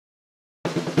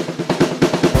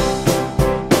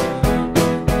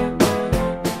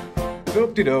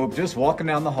Dope-de-dope, just walking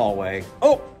down the hallway.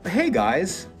 Oh, hey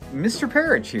guys, Mr.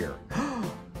 Perich here.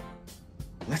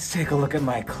 Let's take a look at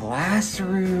my classroom.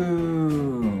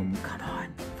 Come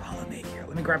on, follow me here.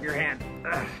 Let me grab your hand.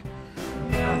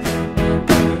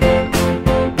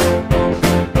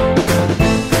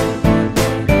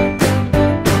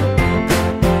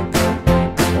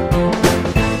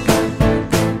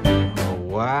 Oh,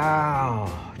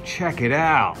 wow, check it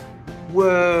out.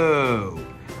 Whoa.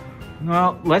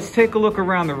 Well, let's take a look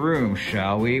around the room,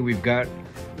 shall we? We've got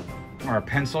our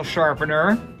pencil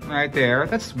sharpener right there.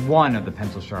 That's one of the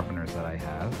pencil sharpeners that I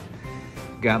have.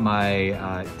 Got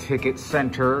my ticket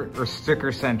center or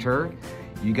sticker center.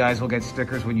 You guys will get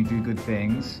stickers when you do good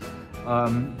things.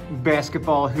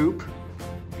 Basketball hoop.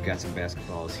 We got some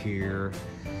basketballs here.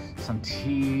 Some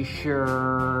t-shirts.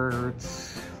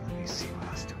 Let me see, what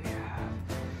else do we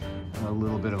have? A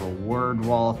little bit of a word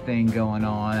wall thing going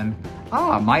on.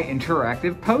 Ah, my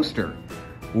interactive poster.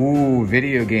 Ooh,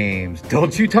 video games.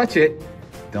 Don't you touch it.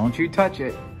 Don't you touch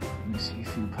it. Let me see a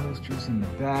few posters in the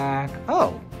back.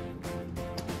 Oh,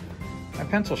 my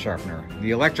pencil sharpener.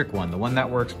 The electric one, the one that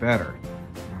works better.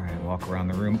 All right, walk around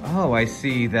the room. Oh, I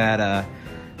see that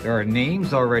there are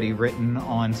names already written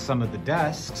on some of the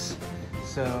desks.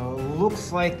 So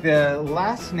looks like the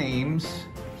last names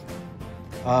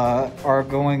are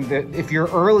going that if you're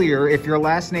earlier, if your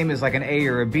last name is like an A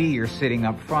or a B, you're sitting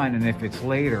up front, and if it's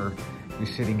later, you're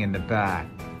sitting in the back.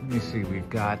 Let me see, we've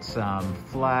got some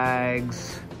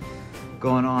flags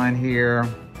going on here.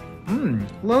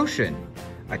 Lotion.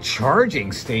 A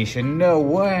charging station, no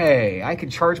way. I can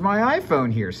charge my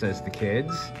iPhone here, says the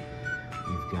kids.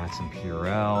 We've got some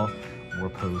Purell, more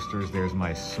posters. There's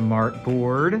my smart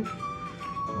board.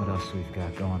 What else we've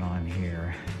got going on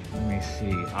here? Let me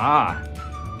see. Ah,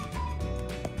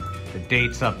 the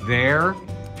date's up there.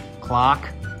 Clock.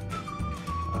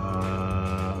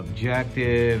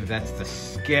 Objective. That's the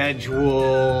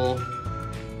schedule.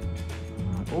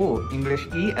 Oh, English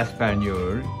y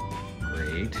Español.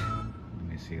 Great. Let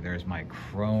me see. There's my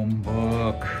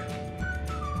Chromebook.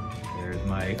 There's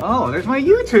my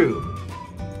YouTube.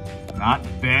 Not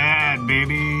bad,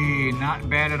 baby. Not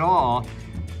bad at all.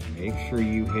 Make sure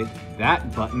you hit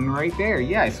that button right there.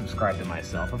 Yeah, I subscribe to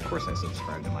myself. Of course I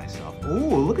subscribe to myself.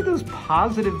 Ooh, look at those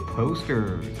positive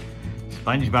posters.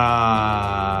 SpongeBob.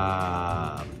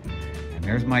 And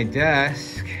there's my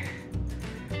desk.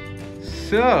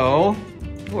 So,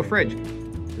 oh, a fridge.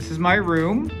 This is my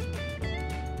room.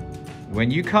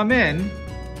 When you come in,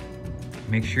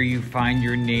 make sure you find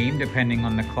your name depending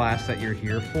on the class that you're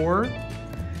here for.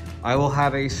 I will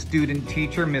have a student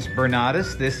teacher, Miss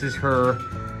Bernadas. This is her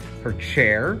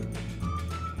chair.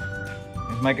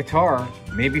 There's my guitar.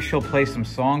 Maybe she'll play some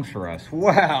songs for us.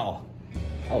 Wow,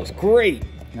 that was great.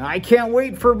 I can't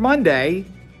wait for Monday.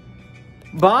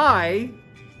 Bye.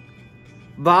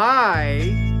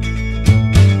 Bye.